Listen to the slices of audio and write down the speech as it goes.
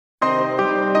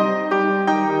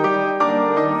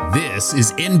This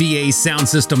is NBA Sound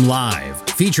System Live,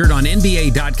 featured on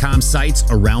NBA.com sites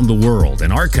around the world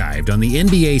and archived on the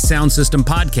NBA Sound System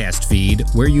podcast feed,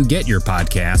 where you get your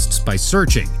podcasts by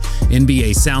searching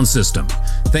NBA Sound System.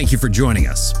 Thank you for joining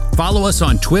us. Follow us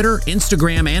on Twitter,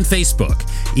 Instagram, and Facebook,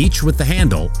 each with the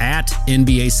handle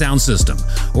 @NBA Sound System,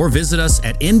 or visit us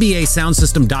at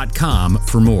NBASoundSystem.com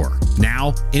for more.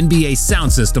 Now, NBA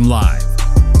Sound System Live.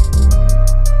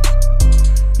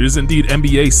 It is indeed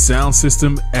NBA Sound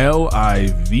System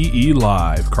LIVE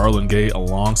Live. Carlin Gay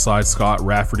alongside Scott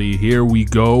Rafferty. Here we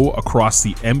go across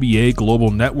the NBA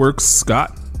Global Networks.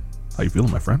 Scott, how you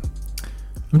feeling, my friend?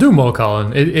 I'm doing well,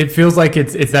 Colin. It feels like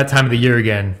it's that time of the year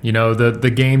again. You know, the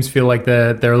games feel like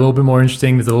they're a little bit more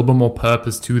interesting. There's a little bit more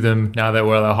purpose to them now that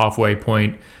we're at the halfway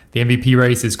point. The MVP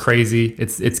race is crazy.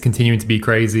 It's continuing to be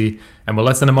crazy. And we're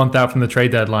less than a month out from the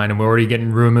trade deadline, and we're already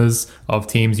getting rumors of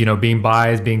teams, you know, being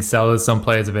buyers, being sellers, some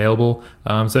players available.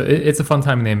 So it's a fun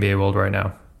time in the NBA world right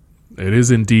now. It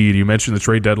is indeed. You mentioned the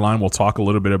trade deadline. We'll talk a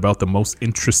little bit about the most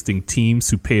interesting teams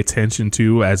to pay attention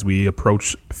to as we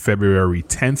approach February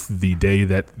 10th, the day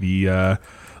that the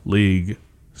league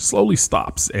slowly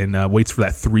stops and waits for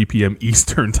that 3 p.m.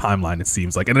 Eastern timeline, it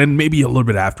seems like. And then maybe a little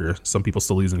bit after. Some people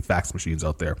still using fax machines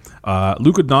out there.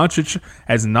 Luka Doncic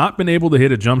has not been able to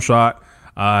hit a jump shot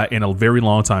in a very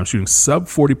long time, shooting sub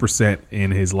 40%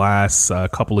 in his last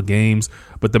couple of games.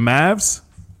 But the Mavs,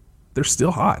 they're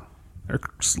still hot. They're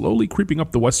slowly creeping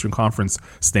up the Western Conference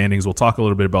standings. We'll talk a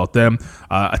little bit about them.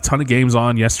 A ton of games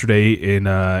on yesterday in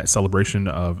celebration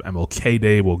of MLK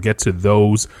Day. We'll get to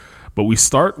those. But we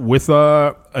start with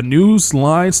a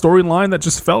storyline that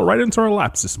just fell right into our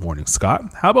laps this morning,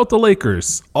 Scott. How about the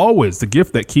Lakers? Always the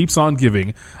gift that keeps on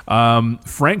giving.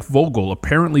 Frank Vogel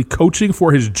apparently coaching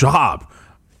for his job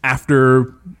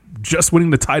after just winning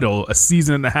the title a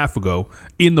season and a half ago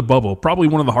in the bubble. Probably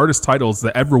one of the hardest titles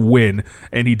to ever win.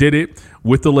 And he did it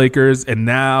with the Lakers, and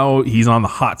now he's on the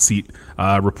hot seat.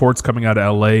 Reports coming out of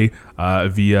L.A.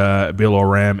 Via Bill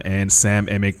Oram and Sam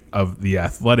Amick of The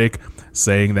Athletic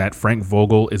saying that Frank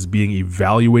Vogel is being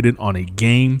evaluated on a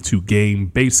game-to-game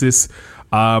basis.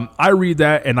 I read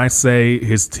that and I say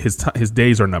his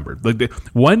days are numbered. Like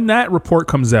when that report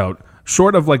comes out,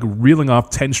 short of like reeling off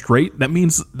 10 straight, that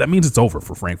means it's over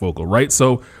for Frank Vogel, right?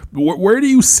 So where do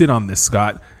you sit on this,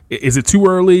 Scott? Is it too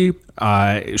early?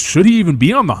 Should he even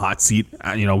be on the hot seat?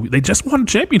 They just won a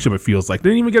championship, it feels like. They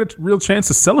didn't even get a real chance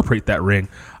to celebrate that ring.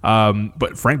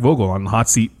 But Frank Vogel on the hot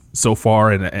seat so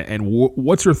far, and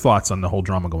what's your thoughts on the whole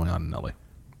drama going on in LA?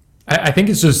 I think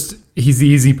it's just he's the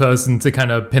easy person to kind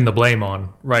of pin the blame on,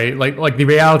 right? Like the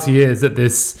reality is that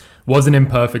this was an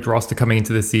imperfect roster coming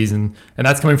into this season, and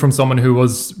that's coming from someone who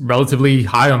was relatively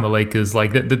high on the Lakers.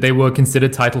 Like that they were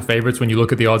considered title favorites when you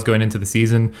look at the odds going into the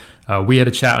season. We had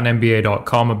a chat on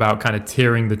NBA.com about kind of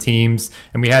tiering the teams,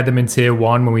 and we had them in tier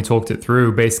 1 when we talked it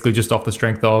through, basically just off the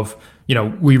strength of,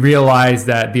 we realized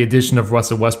that the addition of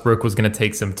Russell Westbrook was going to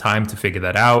take some time to figure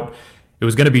that out. It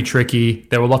was going to be tricky.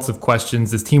 There were lots of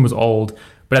questions. This team was old.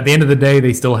 But at the end of the day,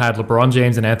 they still had LeBron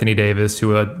James and Anthony Davis,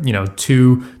 who are,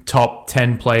 2 top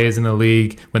 10 players in the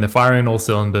league when they're firing all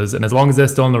cylinders. And as long as they're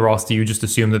still on the roster, you just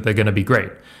assume that they're going to be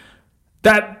great.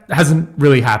 That hasn't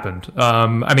really happened.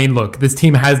 Look, this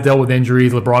team has dealt with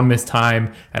injuries. LeBron missed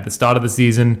time at the start of the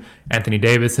season. Anthony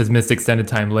Davis has missed extended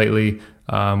time lately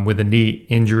with a knee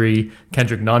injury.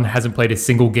 Kendrick Nunn hasn't played a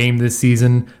single game this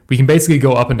season. We can basically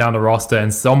go up and down the roster,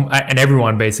 and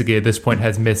everyone basically at this point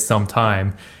has missed some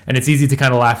time. And it's easy to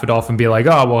kind of laugh it off and be like,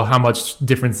 oh, well, how much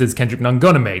difference is Kendrick Nunn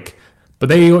going to make? But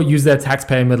they use their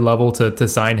taxpayer mid-level to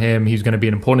sign him. He's going to be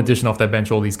an important addition off their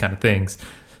bench, all these kind of things.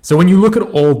 So when you look at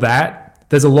all that,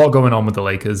 there's a lot going on with the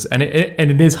Lakers, and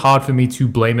it is hard for me to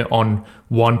blame it on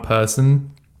one person.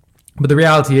 But the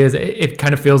reality is, it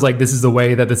kind of feels like this is the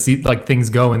way that things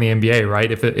go in the NBA,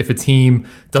 right? If a team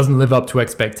doesn't live up to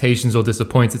expectations or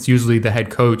disappoints, it's usually the head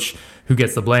coach who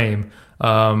gets the blame.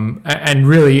 And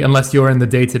really, unless you're in the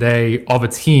day-to-day of a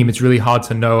team, it's really hard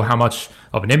to know how much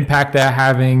of an impact they're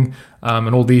having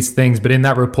and all these things. But in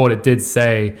that report, it did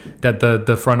say that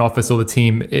the front office or the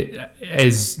team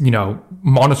is,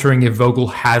 monitoring if Vogel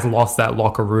has lost that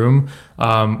locker room,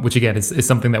 which again is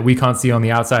something that we can't see on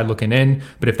the outside looking in.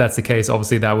 But if that's the case,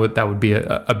 obviously that would be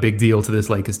a big deal to this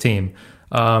Lakers team.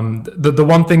 The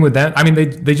one thing with them,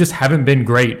 they just haven't been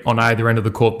great on either end of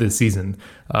the court this season.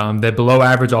 They're below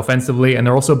average offensively, and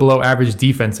they're also below average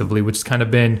defensively, which has kind of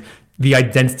been the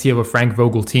identity of a Frank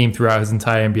Vogel team throughout his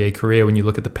entire NBA career. When you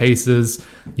look at the Pacers,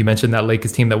 you mentioned that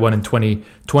Lakers team that won in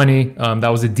 2020. That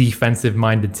was a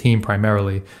defensive-minded team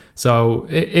primarily. So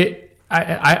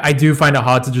I do find it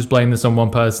hard to just blame this on one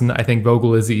person. I think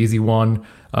Vogel is the easy one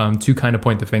to kind of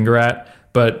point the finger at.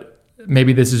 But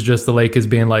maybe this is just the Lakers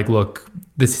being like, look,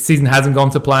 this season hasn't gone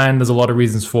to plan. There's a lot of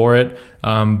reasons for it,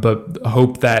 but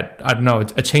hope that, I don't know,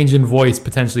 a change in voice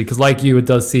potentially. Because like you, it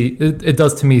does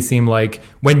to me seem like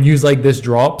when news like this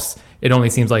drops, it only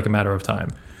seems like a matter of time.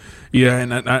 Yeah,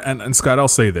 and Scott, I'll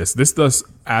say this. This does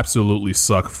absolutely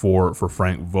suck for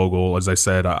Frank Vogel. As I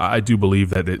said, I do believe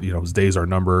that his days are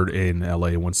numbered in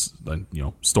LA. Once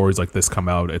stories like this come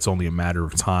out, it's only a matter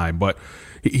of time. But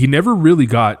he never really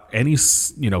got any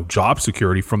job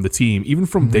security from the team, even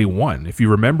from day one. If you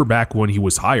remember back when he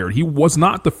was hired, he was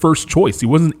not the first choice. He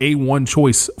wasn't A1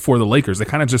 choice for the Lakers. They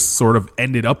kind of just sort of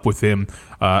ended up with him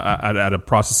at a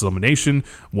process elimination.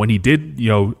 When he did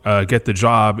get the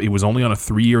job, it was only on a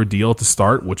 3-year deal to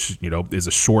start, which is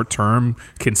a short term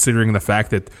considering the fact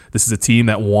that this is a team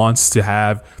that wants to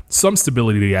have some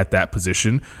stability at that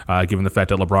position, given the fact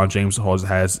that LeBron James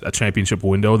has a championship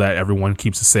window that everyone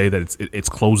keeps to say that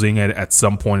it's closing at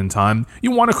some point in time.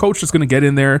 You want a coach that's going to get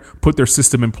in there, put their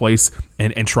system in place,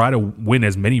 and try to win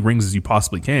as many rings as you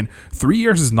possibly can. 3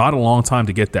 years is not a long time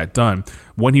to get that done.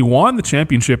 When he won the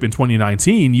championship in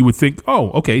 2019, you would think, oh,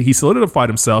 okay, he solidified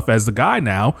himself as the guy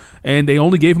now, and they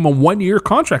only gave him a 1-year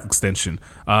contract extension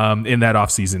in that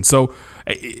offseason. So,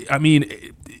 I mean,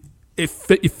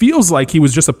 it feels like he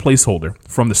was just a placeholder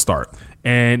from the start.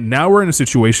 And now we're in a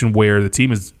situation where the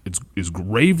team is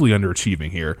gravely underachieving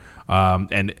here,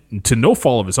 and to no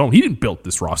fault of his own. He didn't build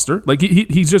this roster. Like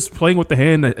he's just playing with the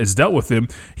hand that has dealt with him.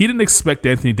 He didn't expect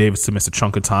Anthony Davis to miss a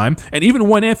chunk of time, and even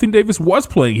when Anthony Davis was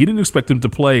playing, he didn't expect him to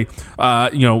play,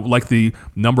 like the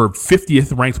number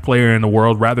 50th ranked player in the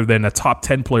world, rather than a top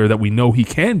 10 player that we know he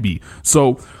can be.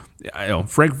 So,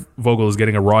 Frank Vogel is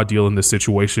getting a raw deal in this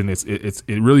situation. It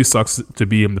really sucks to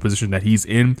be in the position that he's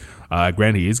in.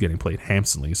 Granted, he is getting paid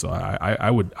handsomely, so I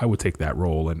would take that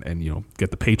role and get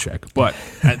the paycheck. But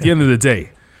at the end of the day,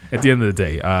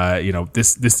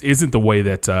 this isn't the way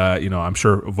that I'm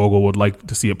sure Vogel would like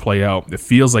to see it play out. It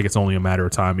feels like it's only a matter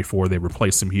of time before they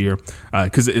replace him here,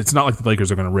 because it's not like the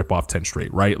Lakers are going to rip off 10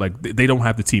 straight, right? Like they don't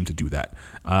have the team to do that.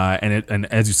 And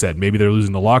as you said, maybe they're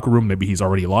losing the locker room. Maybe he's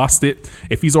already lost it.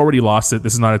 If he's already lost it,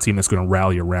 this is not a team that's going to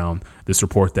rally around this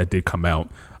report that did come out.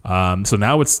 So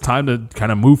now it's time to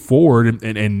kind of move forward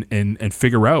and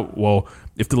figure out, well,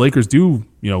 if the Lakers do,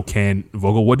 can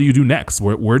Vogel, what do you do next?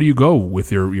 Where do you go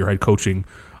with your head coaching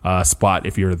spot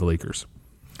if you're the Lakers?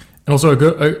 And also,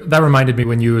 that reminded me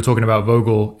when you were talking about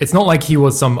Vogel, it's not like he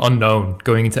was some unknown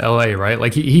going into LA, right?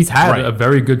 Like he's had a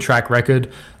very good track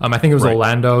record. I think it was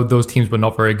Orlando. Those teams were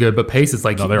not very good, but Pacers,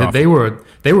 they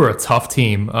were a tough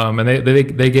team, and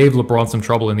they gave LeBron some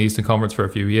trouble in the Eastern Conference for a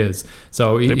few years.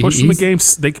 So they pushed him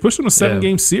They pushed him a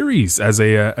 7-game series as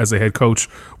a head coach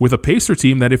with a Pacer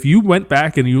team that, if you went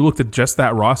back and you looked at just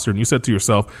that roster and you said to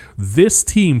yourself, this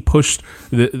team pushed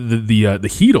the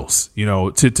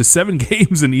Heatles, to 7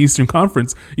 games in the Eastern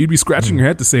Conference, you'd be scratching your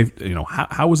head to say,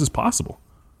 how is this possible?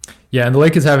 Yeah, and the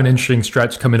Lakers have an interesting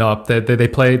stretch coming up.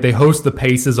 They host the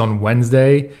Pacers on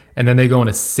Wednesday, and then they go on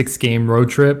a 6-game road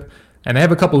trip. And they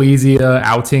have a couple easier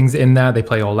outings in that. They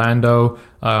play Orlando.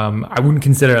 I wouldn't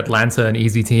consider Atlanta an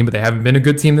easy team, but they haven't been a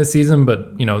good team this season.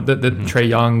 But, Trae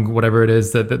Young, whatever it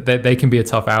is, that they can be a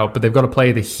tough out. But they've got to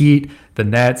play the Heat, the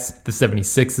Nets, the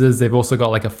 76ers. They've also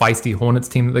got like a feisty Hornets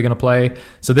team that they're going to play.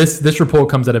 So this report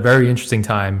comes at a very interesting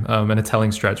time and a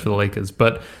telling stretch for the Lakers.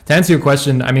 But to answer your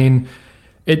question, I mean,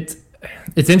 it's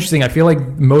interesting. I feel like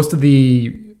most of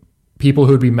the people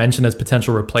who would be mentioned as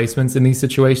potential replacements in these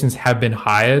situations have been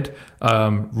hired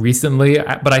recently,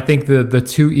 but I think the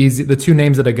two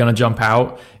names that are going to jump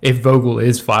out if Vogel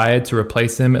is fired to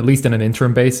replace him, at least on an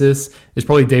interim basis, is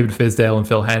probably David Fizdale and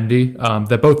Phil Handy.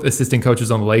 They're both assistant coaches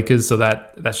on the Lakers, so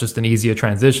that's just an easier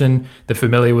transition. They're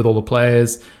familiar with all the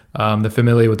players. They're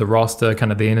familiar with the roster,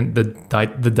 kind of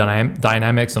the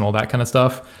dynamics and all that kind of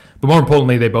stuff. But more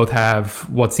importantly, they both have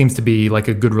what seems to be like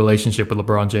a good relationship with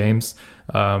LeBron James.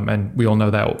 And we all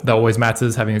know that always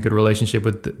matters, having a good relationship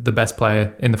with the best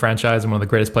player in the franchise and one of the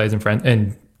greatest players in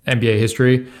NBA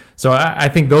history. So I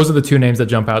think those are the two names that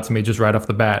jump out to me just right off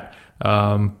the bat.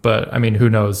 But I mean, who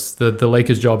knows? The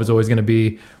Lakers' job is always going to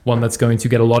be one that's going to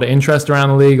get a lot of interest around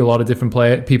the league. A lot of different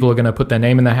people are going to put their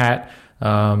name in the hat.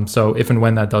 So if and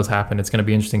when that does happen, it's going to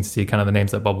be interesting to see kind of the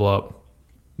names that bubble up.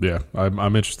 Yeah,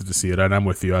 I'm interested to see it, and I'm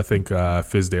with you. I think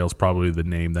Fizdale's probably the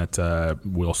name that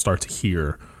we'll start to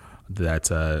hear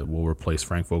that will replace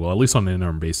Frank Vogel, at least on an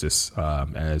interim basis,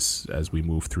 as we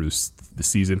move through the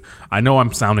season. I know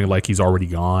I'm sounding like he's already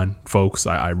gone, folks.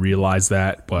 I realize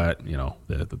that, but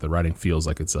the writing feels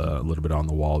like it's a little bit on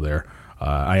the wall there.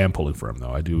 I am pulling for him,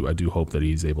 though. I do hope that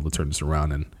he's able to turn this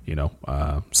around and,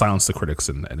 silence the critics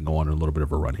and go on a little bit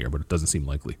of a run here, but it doesn't seem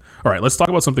likely. All right, let's talk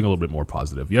about something a little bit more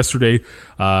positive. Yesterday,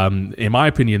 in my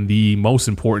opinion, the most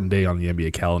important day on the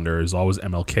NBA calendar is always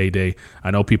MLK Day.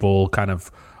 I know people kind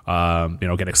of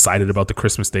get excited about the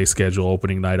Christmas Day schedule.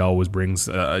 Opening night always brings,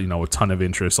 a ton of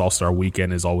interest. All-Star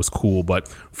Weekend is always cool. But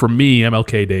for me,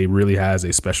 MLK Day really has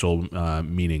a special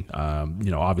meaning,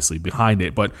 obviously behind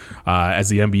it. But as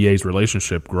the NBA's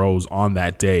relationship grows on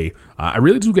that day, I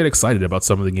really do get excited about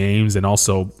some of the games and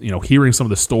also, hearing some of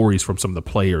the stories from some of the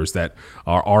players that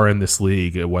are in this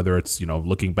league, whether it's,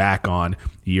 looking back on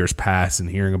years past and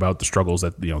hearing about the struggles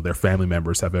that, their family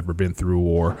members have ever been through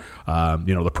or,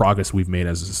 the progress we've made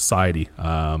as a society,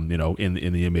 in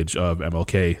the image of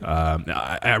MLK.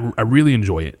 I really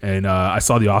enjoy it. And I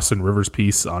saw the Austin Rivers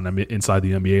piece on Inside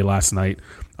the NBA last night,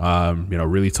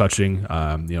 really touching,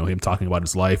 him talking about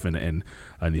his life and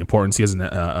the importance. He has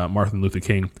a Martin Luther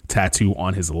King tattoo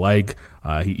on his leg.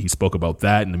 He spoke about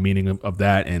that and the meaning of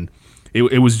that. And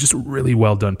it was just a really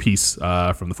well done piece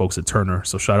from the folks at Turner.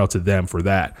 So shout out to them for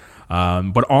that.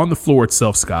 But on the floor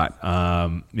itself, Scott,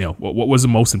 what was the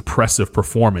most impressive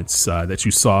performance that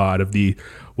you saw out of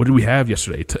what did we have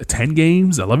yesterday? 10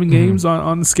 games, 11 games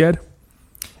on the sked?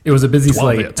 It was a busy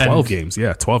 12, slate. 12 games.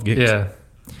 Yeah, 12 games. Yeah,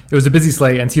 it was a busy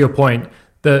slate. And to your point,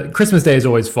 the Christmas Day is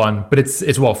always fun, but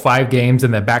it's 5 games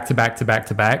and they're back to back to back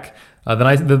to back.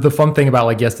 The fun thing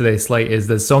about yesterday's slate is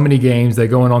there's so many games that are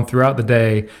going on throughout the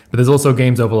day, but there's also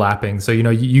games overlapping. So,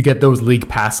 you get those league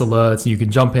pass alerts and you can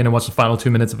jump in and watch the final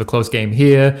 2 minutes of a close game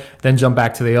here, then jump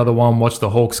back to the other one, watch the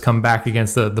Hawks come back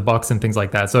against the Bucks and things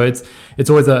like that. So it's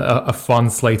always a fun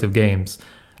slate of games.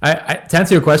 To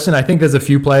answer your question, I think there's a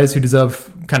few players who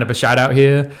deserve kind of a shout out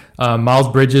here. Miles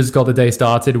Bridges got the day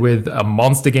started with a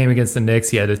monster game against the Knicks.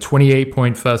 He had a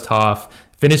 28-point first half,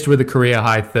 finished with a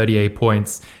career-high 38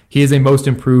 points. He is a most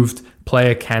improved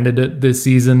player candidate this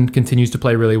season, continues to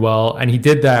play really well, and he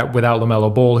did that without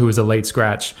LaMelo Ball, who was a late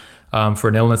scratch for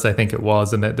an illness, I think it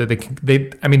was. And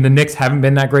the Knicks haven't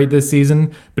been that great this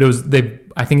season, but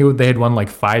they had won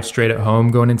 5 straight at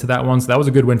home going into that one, so that was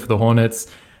a good win for the Hornets.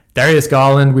 Darius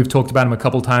Garland, we've talked about him a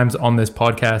couple times on this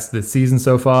podcast this season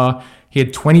so far. He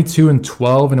had 22 and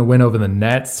 12 in a win over the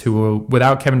Nets, who were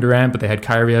without Kevin Durant, but they had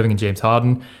Kyrie Irving and James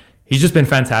Harden. He's just been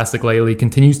fantastic lately,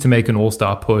 continues to make an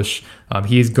all-star push.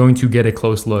 He is going to get a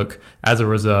close look as a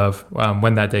reserve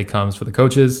when that day comes for the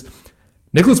coaches.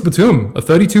 Nicholas Batum, a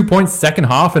 32-point second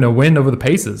half and a win over the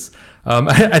Pacers.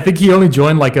 I think he only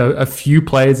joined a few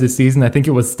players this season. I think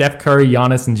it was Steph Curry,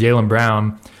 Giannis, and Jaylen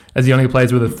Brown as the only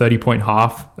players with a 30-point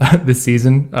half this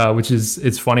season, which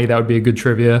it's funny. That would be a good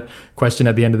trivia question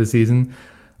at the end of the season.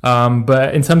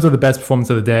 But in terms of the best performance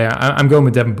of the day, I'm going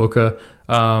with Devin Booker.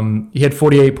 He had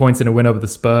 48 points in a win over the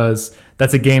Spurs.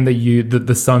 That's a game that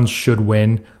the Suns should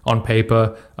win on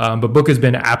paper. But Booker's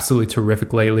been absolutely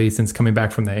terrific lately since coming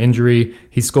back from that injury.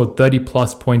 He's scored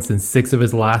 30-plus points in 6 of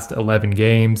his last 11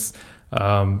 games.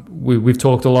 We've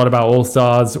talked a lot about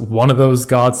All-Stars. One of those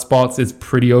guard spots is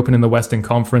pretty open in the Western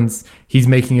Conference. He's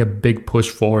making a big push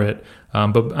for it.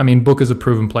 But Booker's a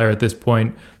proven player at this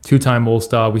point. 2-time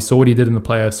All-Star. We saw what he did in the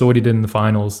playoffs, saw what he did in the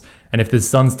finals. And if this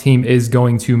Suns team is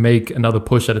going to make another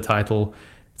push at a title,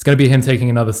 it's going to be him taking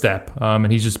another step.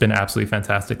 And he's just been absolutely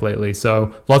fantastic lately.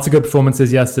 So lots of good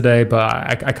performances yesterday, but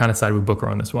I kind of sided with Booker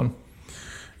on this one.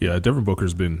 Yeah, Devin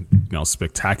Booker's been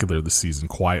spectacular this season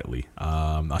quietly.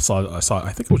 I saw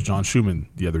I think it was John Schumann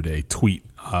the other day tweet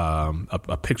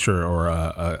a picture or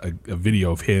a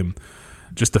video of him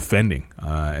just defending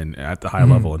and at the high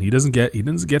level, and he doesn't get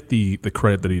the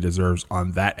credit that he deserves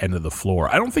on that end of the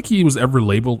floor. I don't think he was ever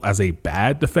labeled as a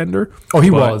bad defender. Oh, he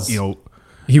was.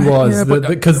 He was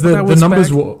because the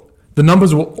numbers were. The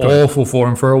numbers were awful for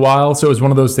him for a while, so it was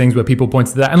one of those things where people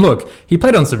pointed to that. And look, he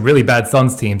played on some really bad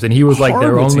Suns teams, and he was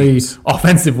their only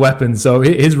offensive weapon. So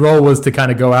his role was to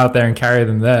kind of go out there and carry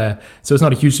them there. So it's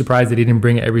not a huge surprise that he didn't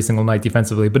bring it every single night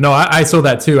defensively. But no, I saw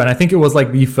that too, and I think it was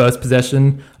the first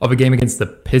possession of a game against the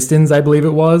Pistons, I believe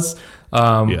it was.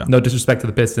 No disrespect to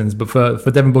the Pistons, but for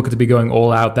Devin Booker to be going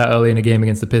all out that early in a game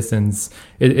against the Pistons,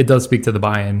 it does speak to the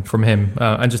buy-in from him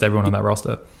and just everyone on that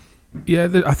roster.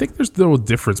 Yeah, I think there's a little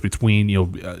difference between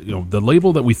the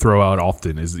label that we throw out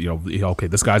often is okay,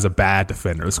 this guy's a bad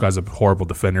defender, this guy's a horrible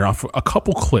defender. A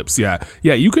couple clips, yeah,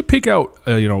 you could pick out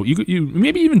you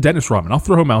maybe even Dennis Rodman. I'll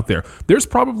throw him out there. There's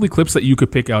probably clips that you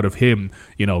could pick out of him,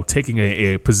 taking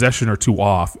a possession or two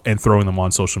off and throwing them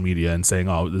on social media and saying,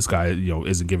 oh, this guy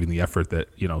isn't giving the effort that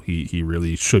he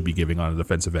really should be giving on a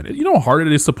defensive end. You know how hard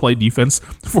it is to play defense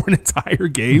for an entire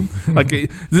game.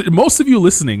 Most of you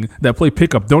listening that play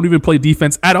pickup don't even play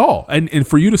defense at all. And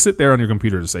for you to sit there on your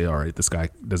computer to say, all right, this guy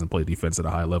doesn't play defense at a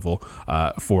high level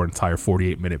for an entire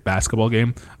 48-minute basketball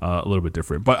game, a little bit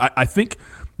different. But I think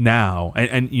now,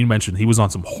 and you mentioned he was on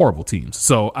some horrible teams.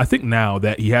 So I think now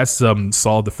that he has some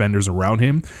solid defenders around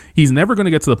him, he's never going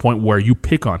to get to the point where you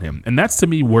pick on him. And that's, to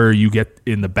me, where you get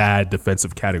in the bad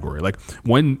defensive category. Like,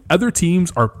 when other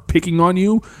teams are picking on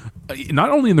you,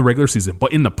 not only in the regular season,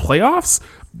 but in the playoffs,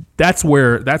 that's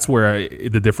where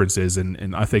the difference is.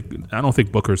 And I don't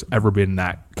think Booker's ever been in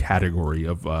that category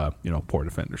of poor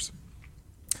defenders.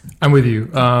 I'm with you.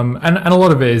 And a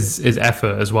lot of it is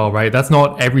effort as well, right? That's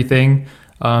not everything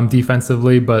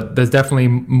defensively, but there's definitely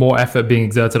more effort being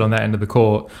exerted on that end of the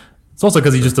court. It's also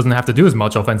because he just doesn't have to do as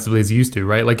much offensively as he used to,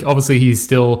 right? Like, obviously, he's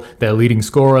still their leading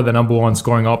scorer, the number one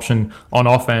scoring option on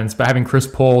offense, but having Chris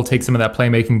Paul take some of that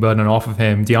playmaking burden off of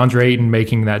him, DeAndre Ayton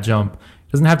making that jump,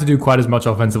 doesn't have to do quite as much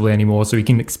offensively anymore, so he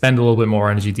can expend a little bit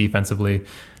more energy defensively.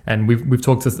 And we've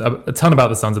talked a ton about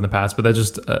the Suns in the past, but they're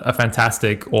just a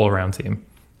fantastic all-around team.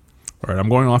 All right, I'm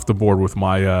going off the board with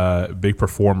my big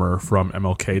performer from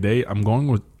MLK Day. I'm going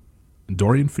with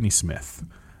Dorian Finney-Smith.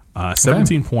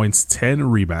 17 points, 10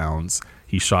 rebounds.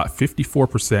 He shot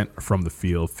 54% from the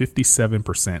field,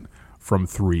 57% from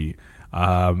three.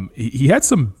 He had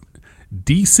some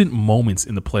decent moments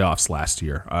in the playoffs last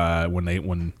year when the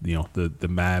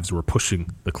Mavs were pushing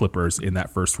the Clippers in that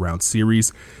first round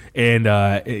series, and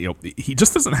he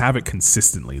just doesn't have it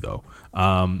consistently though.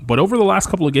 But over the last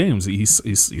couple of games,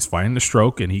 he's finding the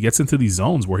stroke, and he gets into these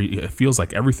zones where it feels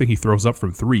like everything he throws up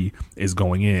from three is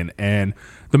going in, and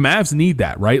the Mavs need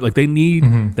that, right? Like, they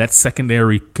need that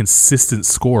secondary consistent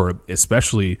score,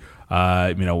 especially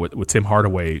with Tim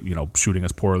Hardaway shooting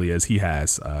as poorly as he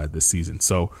has this season.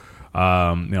 So.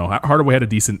 Hardaway had a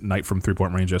decent night from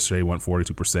 3-point range yesterday, went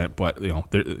 42%, but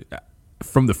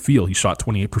from the field he shot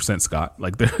 28%. Scott,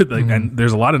 and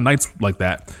there's a lot of nights like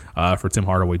that for Tim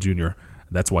Hardaway Jr.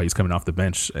 That's why he's coming off the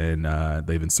bench, and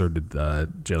they've inserted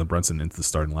Jalen Brunson into the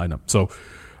starting lineup. So.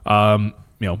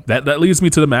 That leads me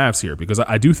to the Mavs here, because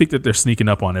I do think that they're sneaking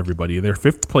up on everybody. They're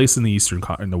fifth place in the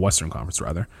Western Conference,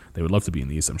 rather. They would love to be in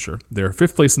the East, I'm sure. They're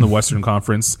fifth place in the Western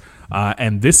Conference,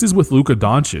 and this is with Luka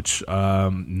Doncic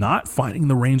not finding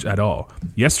the range at all.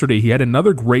 Yesterday, he had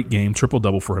another great game,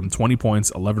 triple-double for him, 20 points,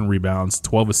 11 rebounds,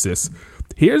 12 assists.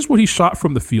 Here's what he shot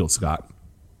from the field, Scott.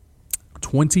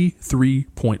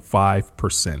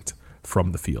 23.5%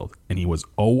 from the field, and he was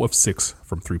 0 of 6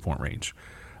 from three-point range.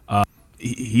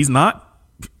 He's not...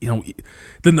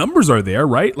 the numbers are there,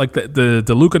 right? Like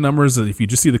the Luka numbers, if you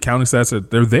just see the counting stats,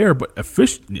 they're there, but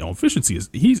efficiency is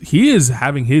he is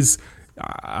having his.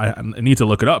 I need to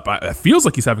look it up. It feels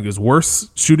like he's having his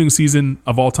worst shooting season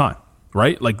of all time,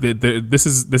 right? Like this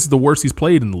is the worst he's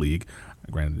played in the league.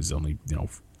 Granted, it's only a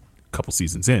couple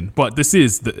seasons in, but this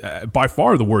is by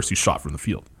far the worst he's shot from the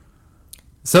field.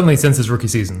 Certainly since his rookie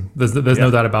season. There's no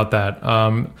doubt about that.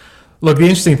 Look, the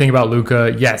interesting thing about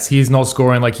Luka, yes, he's not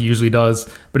scoring like he usually does,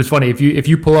 but it's funny, if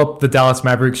you pull up the Dallas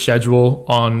Mavericks schedule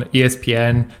on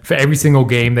ESPN, for every single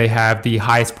game they have the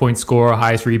highest point scorer,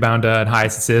 highest rebounder, and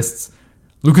highest assists.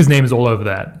 Luka's name is all over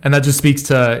that. And that just speaks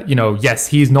to, yes,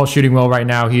 he's not shooting well right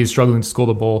now. He is struggling to score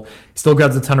the ball. He still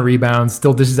grabs a ton of rebounds,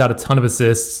 still dishes out a ton of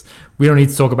assists. We don't need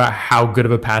to talk about how good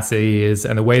of a passer he is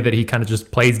and the way that he kind of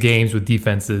just plays games with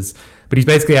defenses. But he's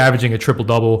basically averaging a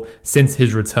triple-double since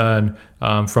his return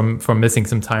from missing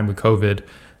some time with COVID.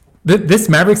 This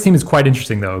Mavericks team is quite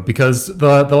interesting, though, because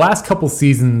the last couple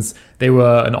seasons, they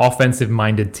were an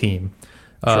offensive-minded team.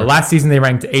 Sure. Last season, they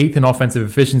ranked 8th in offensive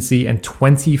efficiency and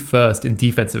 21st in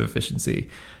defensive efficiency.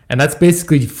 And that's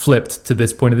basically flipped to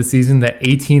this point of the season. They're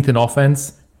 18th in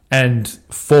offense and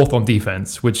 4th on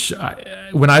defense, which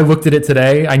when I looked at it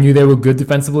today, I knew they were good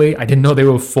defensively. I didn't know they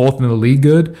were 4th in the league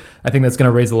good. I think that's going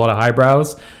to raise a lot of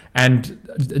eyebrows. And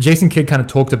Jason Kidd kind of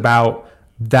talked about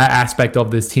that aspect of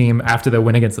this team after their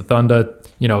win against the Thunder.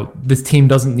 This team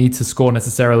doesn't need to score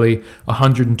necessarily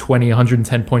 120,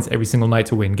 110 points every single night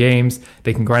to win games.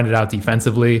 They can grind it out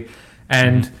defensively.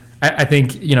 And I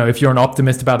think, if you're an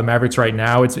optimist about the Mavericks right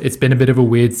now, it's been a bit of a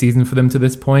weird season for them to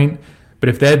this point. But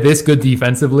if they're this good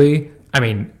defensively, I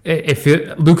mean,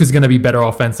 Luka's going to be better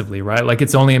offensively, right? Like,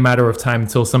 it's only a matter of time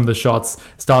until some of the shots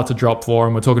start to drop for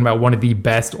him. We're talking about one of the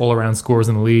best all-around scorers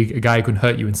in the league, a guy who can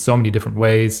hurt you in so many different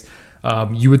ways.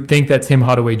 You would think that Tim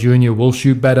Hardaway Jr. will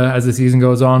shoot better as the season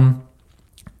goes on.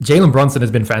 Jalen Brunson has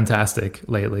been fantastic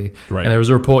lately. Right. And there was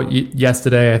a report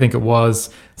yesterday, I think it was,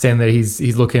 saying that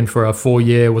he's looking for a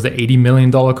 4-year, was it $80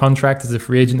 million contract as a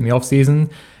free agent in the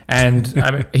offseason. And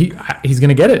I mean, he's going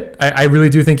to get it. I really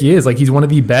do think he is. Like, he's one of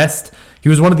the best. He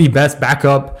was one of the best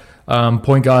backup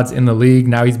point guards in the league.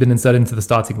 Now he's been inserted into the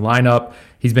starting lineup.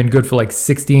 He's been good for like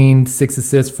 16, 6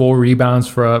 assists, 4 rebounds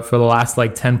for the last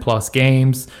like 10 plus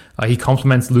games. He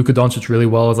complements Luka Doncic really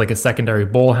well as like a secondary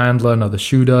ball handler, another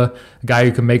shooter, a guy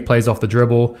who can make plays off the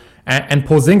dribble. And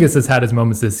Porzingis has had his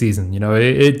moments this season. You know,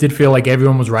 it did feel like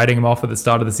everyone was writing him off at the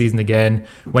start of the season again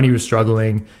when he was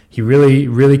struggling. He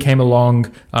really came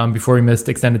along before he missed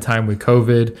extended time with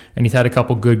COVID, and he's had a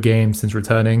couple good games since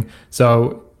returning.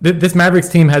 So this Mavericks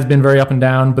team has been very up and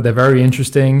down, but they're very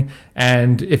interesting.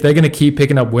 And if they're going to keep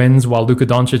picking up wins while Luka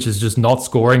Doncic is just not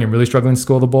scoring and really struggling to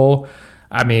score the ball,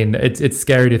 I mean, it's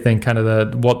scary to think kind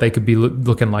of what they could be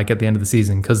looking like at the end of the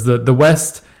season. Because the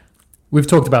West, we've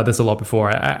talked about this a lot before.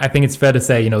 I think it's fair to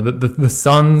say, you know, the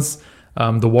Suns,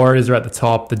 the Warriors are at the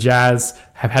top. The Jazz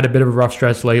have had a bit of a rough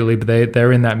stretch lately, but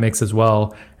they're in that mix as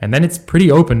well. And then it's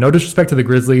pretty open. No disrespect to the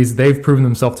Grizzlies. They've proven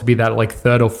themselves to be that like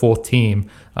third or fourth team.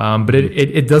 But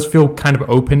it does feel kind of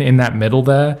open in that middle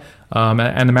there.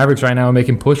 And the Mavericks right now are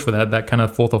making push for that kind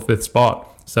of fourth or fifth spot.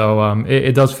 So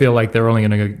it does feel like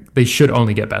they should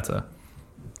only get better.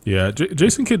 Yeah,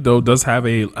 Jason Kidd, though, does have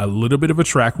a little bit of a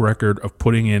track record of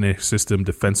putting in a system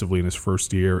defensively in his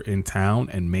first year in town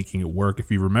and making it work. If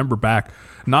you remember back,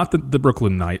 not the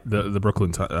Brooklyn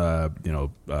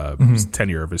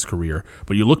tenure of his career,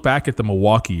 but you look back at the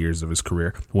Milwaukee years of his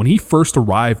career. When he first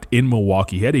arrived in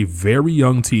Milwaukee, he had a very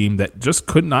young team that just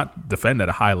could not defend at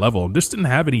a high level and just didn't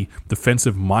have any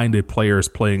defensive-minded players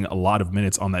playing a lot of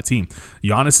minutes on that team.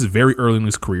 Giannis is very early in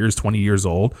his career. He's 20 years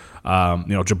old.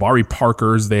 Jabari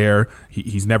Parker's there.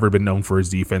 He's never been known for his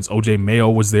defense. OJ Mayo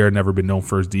was there, never been known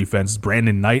for his defense.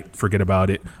 Brandon Knight, forget about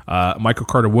it. Michael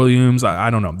Carter Williams, I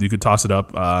don't know. You could toss it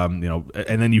up.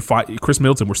 And then you find Chris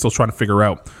Middleton. We're still trying to figure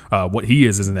out what he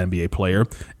is as an NBA player.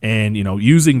 And,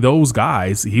 using those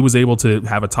guys, he was able to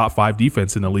have a top 5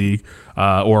 defense in the league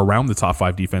or around the top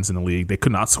 5 defense in the league. They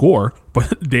could not score,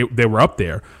 but they were up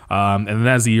there. And then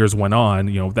as the years went on,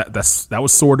 that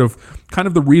was sort of kind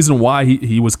of the reason why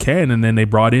he was Ken. And then they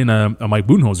brought in a Mike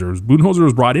Budenholzer. Budenholzer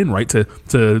was brought in, right,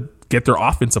 to get their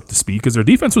offense up to speed because their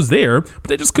defense was there, but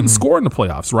they just couldn't score in the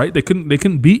playoffs, right? They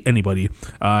couldn't beat anybody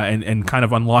and kind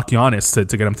of unlock Giannis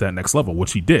to get him to that next level,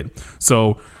 which he did.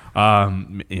 So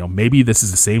maybe this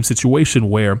is the same situation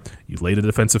where you laid a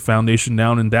defensive foundation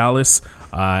down in Dallas,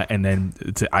 and then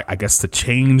to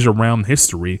change around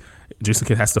history, Jason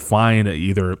Kidd has to find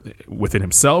either within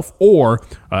himself or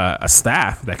a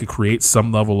staff that could create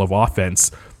some level of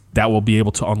offense that will be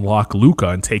able to unlock Luka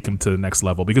and take him to the next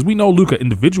level. Because we know Luka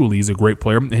individually is a great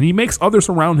player, and he makes others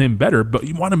around him better, but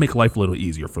you want to make life a little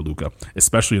easier for Luka,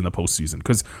 especially in the postseason,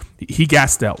 because he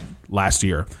gassed out last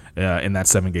year in that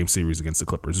 7-game series against the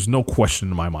Clippers. There's no question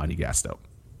in my mind he gassed out.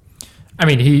 I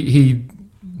mean,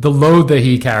 the load that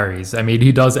he carries, I mean,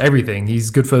 he does everything.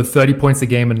 He's good for 30 points a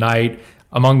game a night.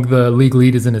 Among the league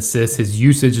leaders in assists, his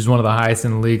usage is one of the highest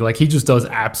in the league. Like, he just does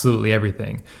absolutely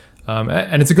everything.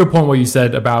 And it's a good point what you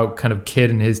said about kind of Kidd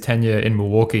and his tenure in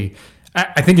Milwaukee.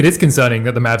 I think it is concerning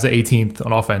that the Mavs are 18th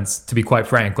on offense, to be quite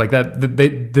frank. Like I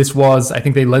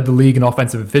think they led the league in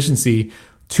offensive efficiency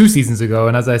 2 seasons ago,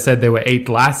 and as I said, they were 8th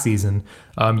last season.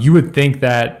 You would think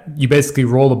that you basically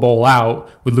roll the ball out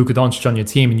with Luka Doncic on your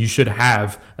team, and you should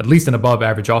have at least an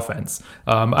above-average offense.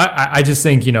 I just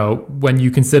think, when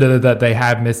you consider that they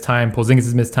have missed time, Porzingis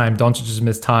has missed time, Doncic has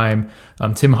missed time,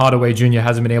 Tim Hardaway Jr.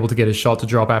 hasn't been able to get his shot to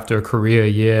drop after a career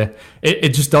year. It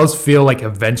just does feel like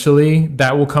eventually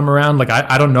that will come around. Like,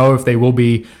 I don't know if they will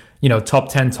be top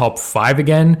 10, top 5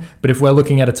 again, but if we're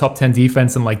looking at a top 10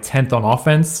 defense and like 10th on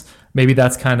offense, maybe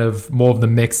that's kind of more of the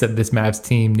mix that this Mavs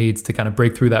team needs to kind of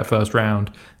break through that first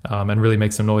round and really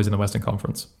make some noise in the Western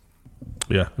Conference.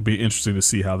 Yeah, it'd be interesting to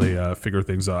see how they figure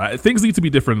things out. Things need to be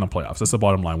different in the playoffs. That's the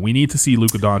bottom line. We need to see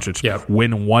Luka Doncic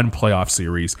win one playoff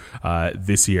series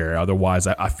this year. Otherwise,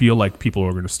 I feel like people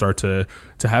are going to start to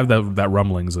have that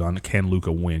rumblings on can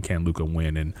Luka win? Can Luka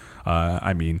win? And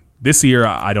I mean, this year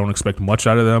I don't expect much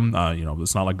out of them.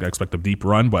 It's not like I expect a deep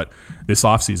run, but this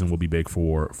offseason will be big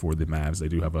for the Mavs. They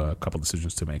do have a couple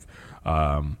decisions to make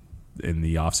in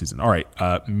the offseason. All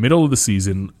right, middle of the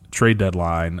season, trade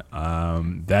deadline.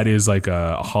 That is like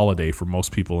a holiday for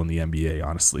most people in the NBA,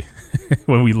 honestly,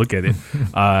 when we look at it.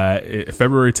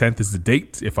 February 10th is the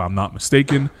date, if I'm not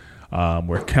mistaken.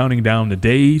 We're counting down the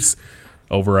days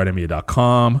over at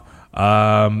NBA.com.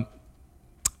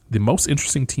 The most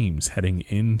interesting teams heading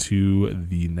into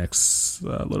the next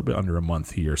little bit under a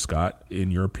month here, Scott,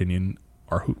 in your opinion,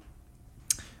 are who?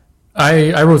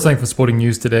 I wrote something for Sporting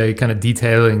News today kind of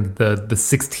detailing the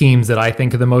 6 teams that I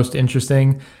think are the most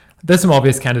interesting. There's some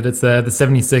obvious candidates there. The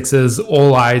 76ers,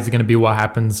 all eyes are going to be what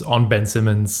happens on Ben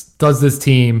Simmons. Does this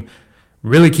team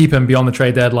really keep him beyond the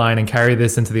trade deadline and carry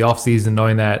this into the offseason,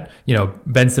 knowing that,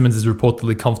 Ben Simmons is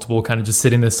reportedly comfortable kind of just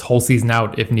sitting this whole season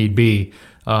out if need be.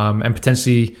 And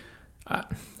potentially, I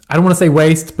don't want to say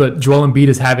waste, but Joel Embiid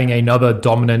is having another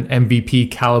dominant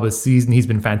MVP caliber season. He's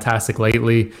been fantastic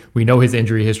lately. We know his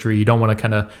injury history. You don't want to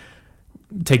kind of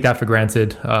take that for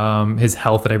granted, his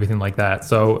health and everything like that.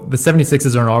 So the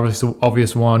 76ers are an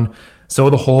obvious one. So are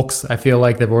the Hawks. I feel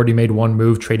like they've already made one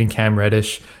move, trading Cam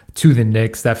Reddish to the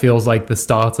Knicks. That feels like the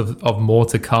start of more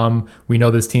to come. We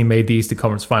know this team made the Eastern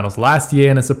Conference Finals last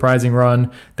year in a surprising run.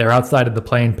 They're outside of the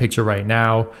play-in picture right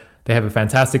now. They have a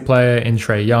fantastic player in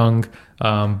Trae Young,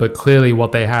 but clearly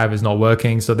what they have is not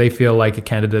working. So they feel like a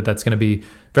candidate that's going to be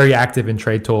very active in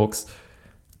trade talks.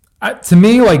 To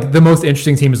me, like, the most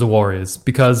interesting team is the Warriors,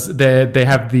 because they've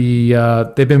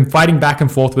been fighting back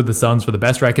and forth with the Suns for the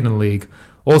best record in the league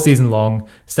all season long.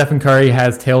 Stephen Curry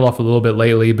has tailed off a little bit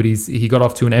lately, but he got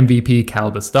off to an MVP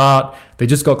caliber start. They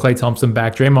just got Klay Thompson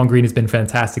back. Draymond Green has been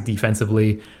fantastic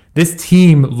defensively. This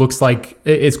team looks like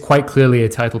it's quite clearly a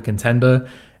title contender,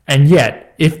 and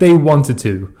yet, if they wanted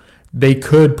to, they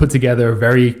could put together a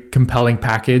very compelling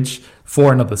package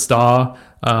for another star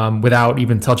without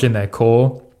even touching their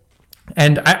core.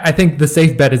 And I think the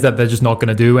safe bet is that they're just not going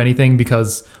to do anything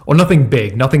or nothing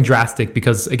big, nothing drastic,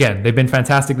 because, again, they've been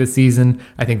fantastic this season.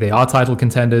 I think they are title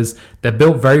contenders. They're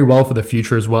built very well for the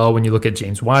future as well. When you look at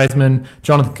James Wiseman,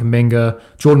 Jonathan Kuminga,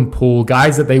 Jordan Poole,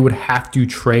 guys that they would have to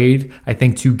trade, I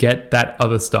think, to get that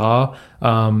other star.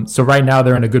 So right now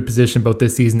they're in a good position both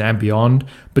this season and beyond.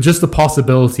 But just the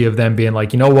possibility of them being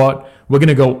like, you know what, we're going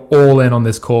to go all in on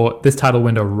this title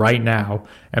window right now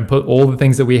and put all the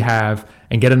things that we have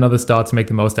and get another star to make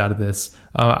the most out of this.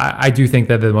 I do think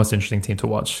that they're the most interesting team to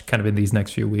watch kind of in these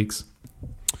next few weeks.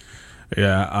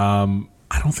 Yeah,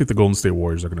 I don't think the Golden State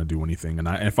Warriors are going to do anything, and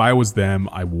if I was them,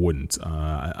 I wouldn't.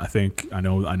 I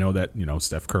know that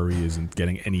Steph Curry isn't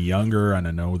getting any younger, and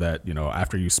I know that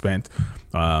after you spent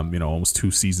almost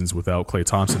 2 seasons without Klay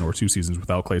Thompson, or 2 seasons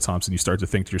without Klay Thompson, you start to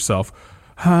think to yourself,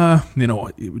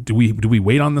 do we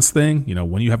wait on this thing?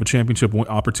 When you have a championship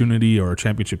opportunity or a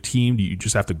championship team, you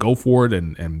just have to go for it,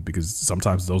 and because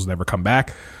sometimes those never come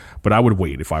back. But I would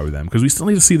wait if I were them, because we still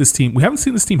need to see this team. We haven't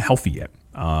seen this team healthy yet,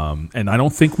 and I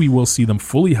don't think we will see them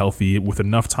fully healthy with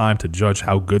enough time to judge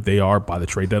how good they are by the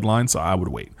trade deadline. So I would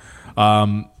wait.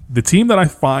 The team that I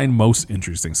find most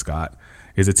interesting, Scott,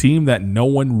 is a team that no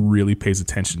one really pays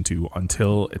attention to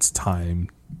until it's time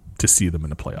to see them in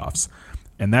the playoffs.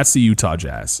 And that's the Utah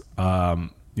Jazz.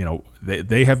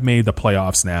 They have made the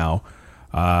playoffs now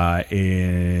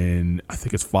in, I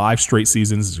think it's 5 straight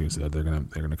seasons. They're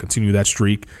gonna continue that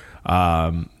streak.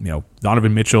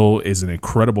 Donovan Mitchell is an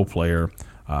incredible player,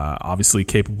 obviously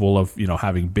capable of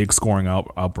having big scoring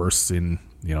outbursts in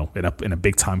a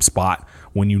big time spot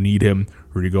when you need him.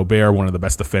 Rudy Gobert, one of the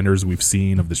best defenders we've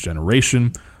seen of this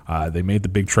generation. They made the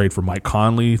big trade for Mike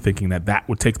Conley, thinking that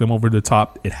would take them over the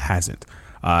top. It hasn't.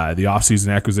 The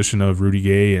offseason acquisition of Rudy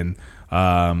Gay and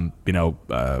Hassan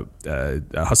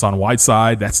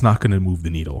Whiteside, that's not going to move the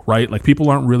needle, right? Like, people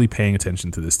aren't really paying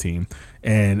attention to this team,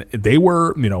 and they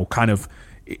were kind of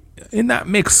in that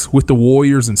mix with the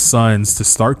Warriors and Suns to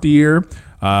start the year,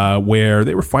 where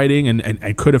they were fighting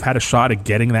and could have had a shot at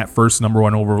getting that first number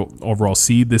 1 overall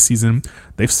seed this season.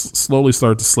 They've slowly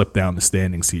started to slip down the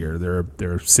standings here. They're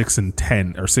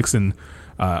 6-10 or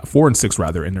 4-6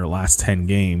 rather in their last 10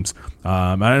 games.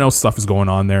 And I know stuff is going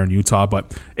on there in Utah,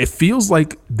 but it feels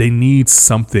like they need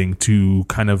something to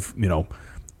kind of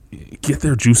get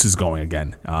their juices going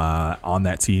again on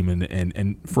that team,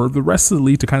 and for the rest of the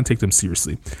league to kind of take them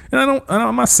seriously. And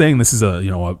I'm not saying this is a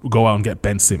go out and get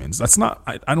Ben Simmons. That's not.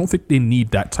 I don't think they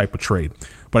need that type of trade,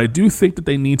 but I do think that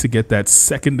they need to get that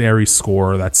secondary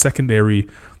scorer, that secondary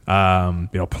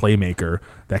playmaker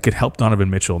that could help Donovan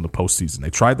Mitchell in the postseason. They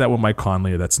tried that with Mike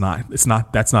Conley. That's not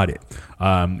it.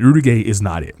 Rudy Gay is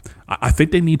not it. I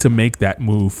think they need to make that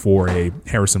move for a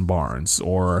Harrison Barnes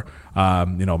or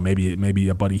maybe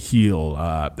a Buddy Hield.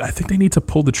 I think they need to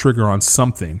pull the trigger on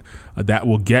something that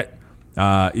will get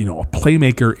a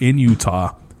playmaker in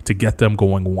Utah to get them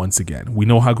going once again. We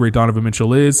know how great Donovan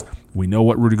Mitchell is. We know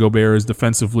what Rudy Gobert is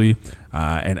defensively,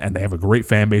 and they have a great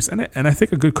fan base and I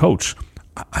think a good coach.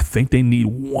 I think they need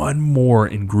one more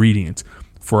ingredient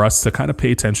for us to kind of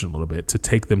pay attention a little bit to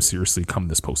take them seriously come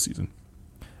this postseason.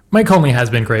 Mike Conley has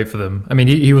been great for them. I mean,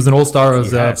 he was an all-star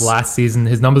reserve last season.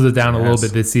 His numbers are down a little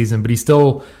bit this season, but he's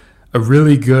still a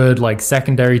really good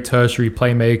secondary, tertiary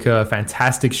playmaker,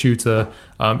 fantastic shooter.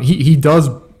 He does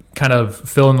kind of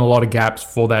fill in a lot of gaps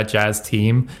for that Jazz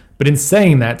team. But in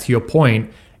saying that, to your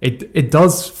point, it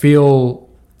does feel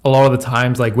a lot of the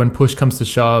times like when push comes to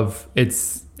shove,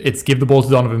 it's it's give the ball to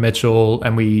Donovan Mitchell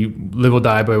and we live or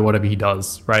die by whatever he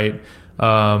does, right?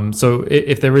 So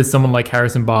if there is someone like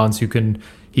Harrison Barnes who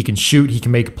he can shoot, he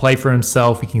can make a play for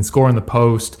himself, he can score in the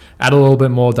post, add a little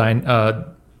bit more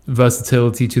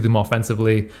versatility to them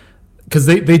offensively. Because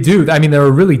they do. I mean, they're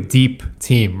a really deep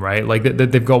team, right? Like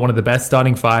they've got one of the best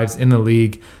starting fives in the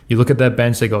league. You look at their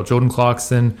bench, they got Jordan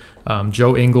Clarkson,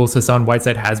 Joe Ingles, Hassan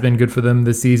Whiteside has been good for them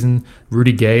this season,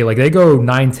 Rudy Gay. Like they go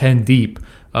 9-10 deep.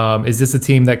 Is this a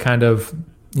team that kind of,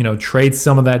 trades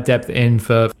some of that depth in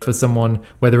for someone,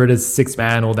 whether it is sixth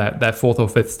man or that fourth or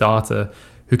fifth starter,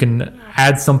 who can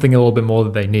add something a little bit more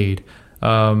that they need?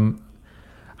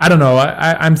 I don't know.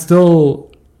 I'm still...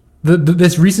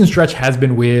 This recent stretch has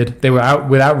been weird. They were out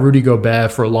without Rudy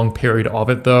Gobert for a long period of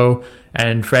it, though.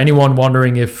 And for anyone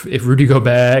wondering if Rudy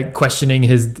Gobert questioning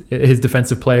his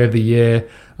Defensive Player of the Year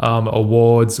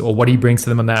awards or what he brings to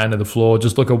them on that end of the floor,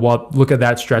 just look at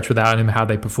that stretch without him, how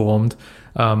they performed.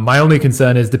 My only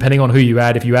concern is depending on who you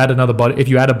add. If you add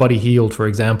a Buddy Hield, for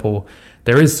example,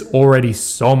 there is already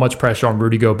so much pressure on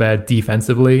Rudy Gobert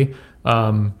defensively.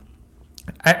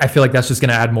 I feel like that's just going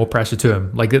to add more pressure to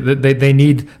him. Like they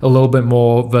need a little bit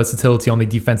more versatility on the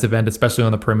defensive end, especially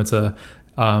on the perimeter.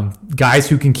 Guys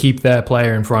who can keep their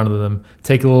player in front of them,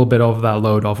 take a little bit of that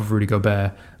load off of Rudy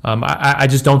Gobert. I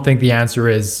just don't think the answer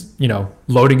is,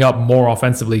 loading up more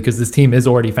offensively, because this team is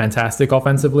already fantastic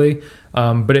offensively.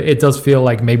 But it does feel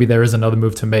like maybe there is another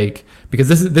move to make, because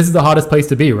this is the hardest place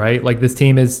to be, right? Like this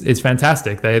team is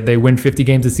fantastic. They win 50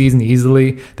 games a season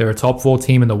easily. They're a top 4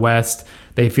 team in the West.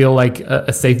 They feel like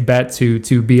a safe bet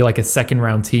to be like a second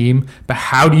round team. But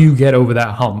how do you get over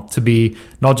that hump to be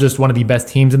not just one of the best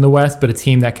teams in the West, but a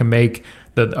team that can make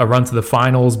a run to the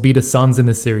finals, beat the Suns in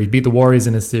this series, beat the Warriors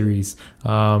in this series?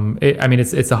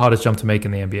 It's the hardest jump to make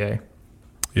in the NBA.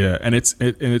 Yeah, and it's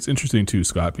interesting too,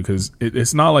 Scott, because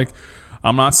it's not like,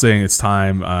 I'm not saying it's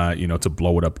time, to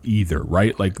blow it up either,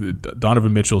 right? Like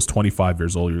Donovan Mitchell's 25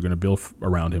 years old. You're going to build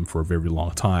around him for a very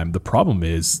long time. The problem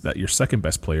is that your second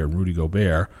best player, Rudy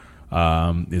Gobert,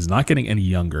 is not getting any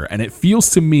younger. And it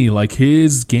feels to me like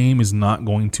his game is not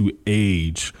going to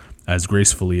age as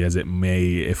gracefully as it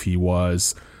may if he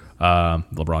was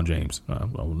LeBron James.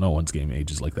 Well, no one's game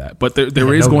ages like that. But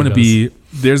there's going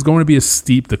to be a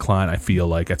steep decline, I feel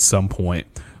like, at some point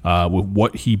with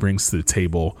what he brings to the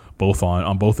table, both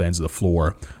on both ends of the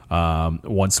floor.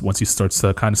 Once he starts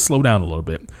to kind of slow down a little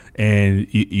bit, and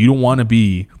you don't want to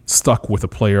be stuck with a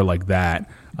player like that.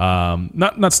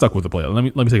 Not stuck with a player.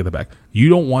 Let me take that back. You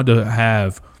don't want to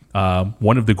have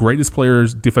one of the greatest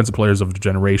defensive players of the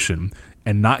generation,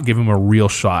 and not give him a real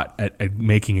shot at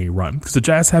making a run, because the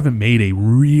Jazz haven't made a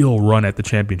real run at the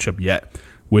championship yet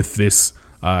with this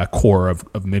core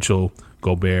of Mitchell,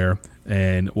 Gobert,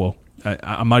 and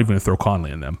I'm not even going to throw Conley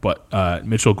in them, but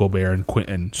Mitchell, Gobert,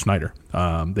 and Schneider.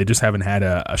 They just haven't had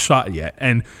a shot yet.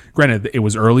 And granted, it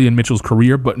was early in Mitchell's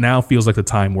career, but now feels like the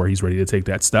time where he's ready to take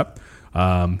that step.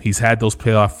 He's had those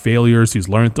playoff failures. He's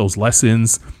learned those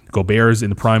lessons. Gobert is in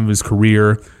the prime of his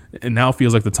career, and now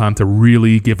feels like the time to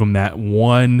really give him that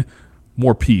one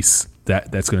more piece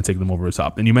that's going to take them over the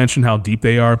top. And you mentioned how deep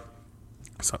they are.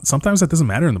 Sometimes that doesn't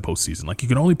matter in the postseason. Like, you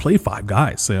can only play 5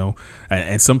 guys,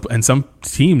 and some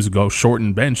teams go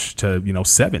shorten bench to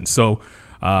 7. So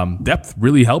depth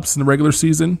really helps in the regular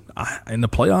season. In the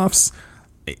playoffs,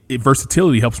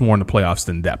 versatility helps more in the playoffs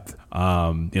than depth.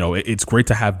 It's great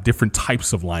to have different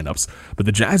types of lineups, but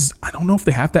the Jazz, I don't know if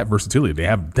they have that versatility. They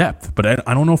have depth, but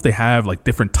I don't know if they have like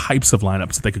different types of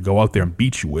lineups that they could go out there and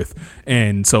beat you with.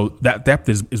 And so that depth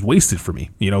is wasted for me,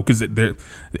 because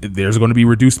there's going to be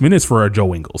reduced minutes for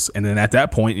Joe Ingles. And then at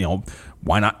that point,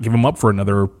 why not give him up for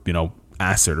another,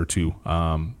 asset or two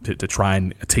to try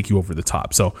and take you over the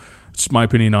top. So it's my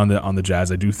opinion on the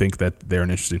Jazz. I do think that they're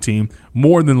an interesting team.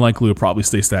 More than likely will probably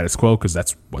stay status quo, because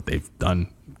that's what they've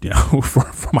done, for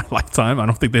my lifetime. I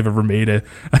don't think they've ever made a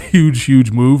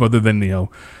huge move other than the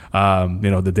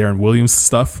Darren Williams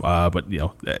stuff. But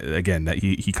again, that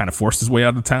he kind of forced his way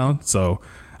out of town. So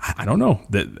I don't know.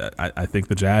 That I think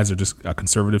the Jazz are just a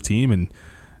conservative team and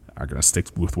are going to stick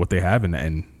with what they have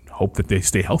and hope that they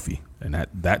stay healthy. And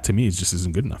that to me just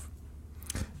isn't good enough.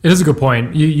 It is a good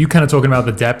point. You kind of talking about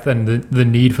the depth and the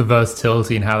need for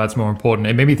versatility and how that's more important.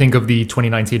 It made me think of the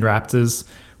 2019 Raptors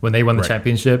when they won the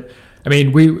championship. I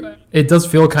mean, it does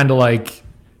feel kind of like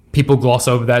people gloss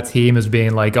over that team as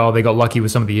being like, oh, they got lucky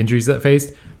with some of the injuries that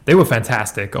faced. They were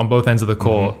fantastic on both ends of the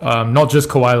court. Mm-hmm. Not just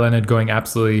Kawhi Leonard going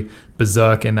absolutely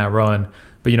berserk in that run,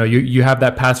 but you have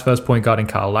that pass first point guard in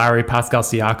Kyle Lowry. Pascal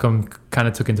Siakam kind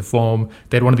of took into form.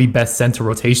 They had one of the best center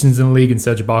rotations in the league in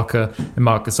Serge Ibaka and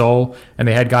Marc Gasol, and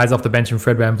they had guys off the bench in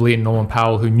Fred VanVleet and Norman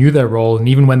Powell who knew their role. And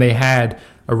even when they had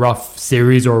a rough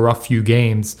series or a rough few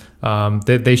games,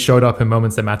 they showed up in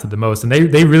moments that mattered the most. And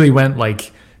they really went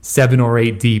like 7 or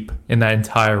 8 deep in that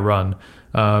entire run.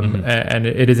 And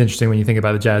it is interesting when you think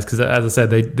about the Jazz, because as I said,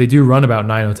 they do run about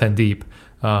 9 or 10 deep.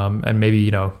 And maybe,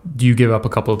 you know, do you give up a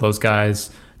couple of those guys,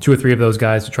 2 or 3 of those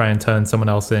guys, to try and turn someone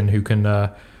else in who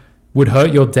can would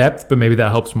hurt your depth, but maybe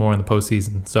that helps more in the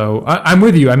postseason. So I'm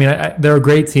with you. I mean, they're a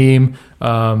great team,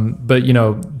 but you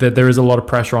know there is a lot of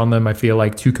pressure on them, I feel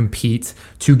like, to compete,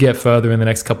 to get further in the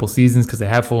next couple seasons, because they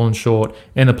have fallen short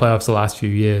in the playoffs the last few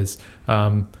years.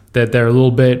 They're a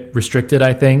little bit restricted,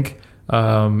 I think.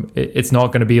 It's not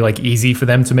going to be like easy for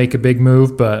them to make a big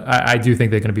move, but I do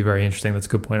think they're going to be very interesting. That's a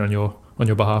good point on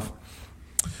your behalf.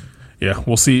 Yeah,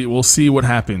 we'll see. We'll see what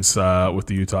happens with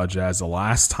the Utah Jazz. The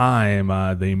last time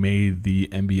they made the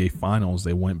NBA Finals,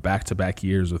 they went back-to-back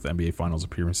years with NBA Finals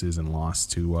appearances and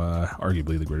lost to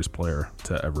arguably the greatest player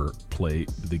to ever play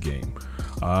the game.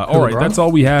 All right, that's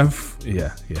all we have.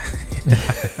 Yeah.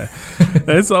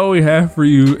 That's all we have for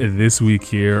you this week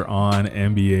here on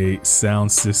NBA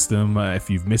Sound System. If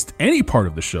you've missed any part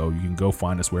of the show, you can go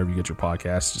find us wherever you get your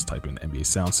podcasts. Just type in NBA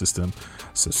Sound System,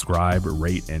 subscribe,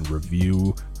 rate, and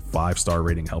review. 5-star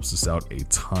rating helps us out a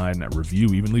ton. A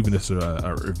review, even leaving us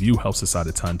a review, helps us out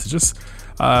a ton to just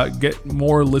get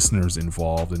more listeners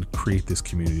involved and create this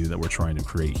community that we're trying to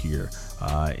create here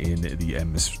in the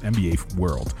NBA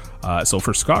world. So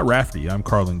for Scott Rafferty, I'm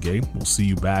Carlin Gay. We'll see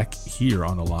you back here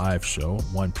on a live show,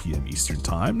 1 p.m. Eastern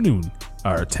Time,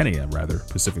 10 a.m. rather,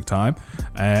 Pacific Time.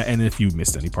 And if you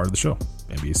missed any part of the show,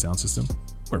 NBA Sound System,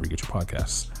 wherever you get your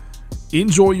podcasts.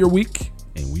 Enjoy your week,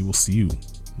 and we will see you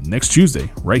next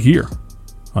Tuesday right here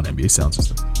on NBA Sound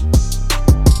System.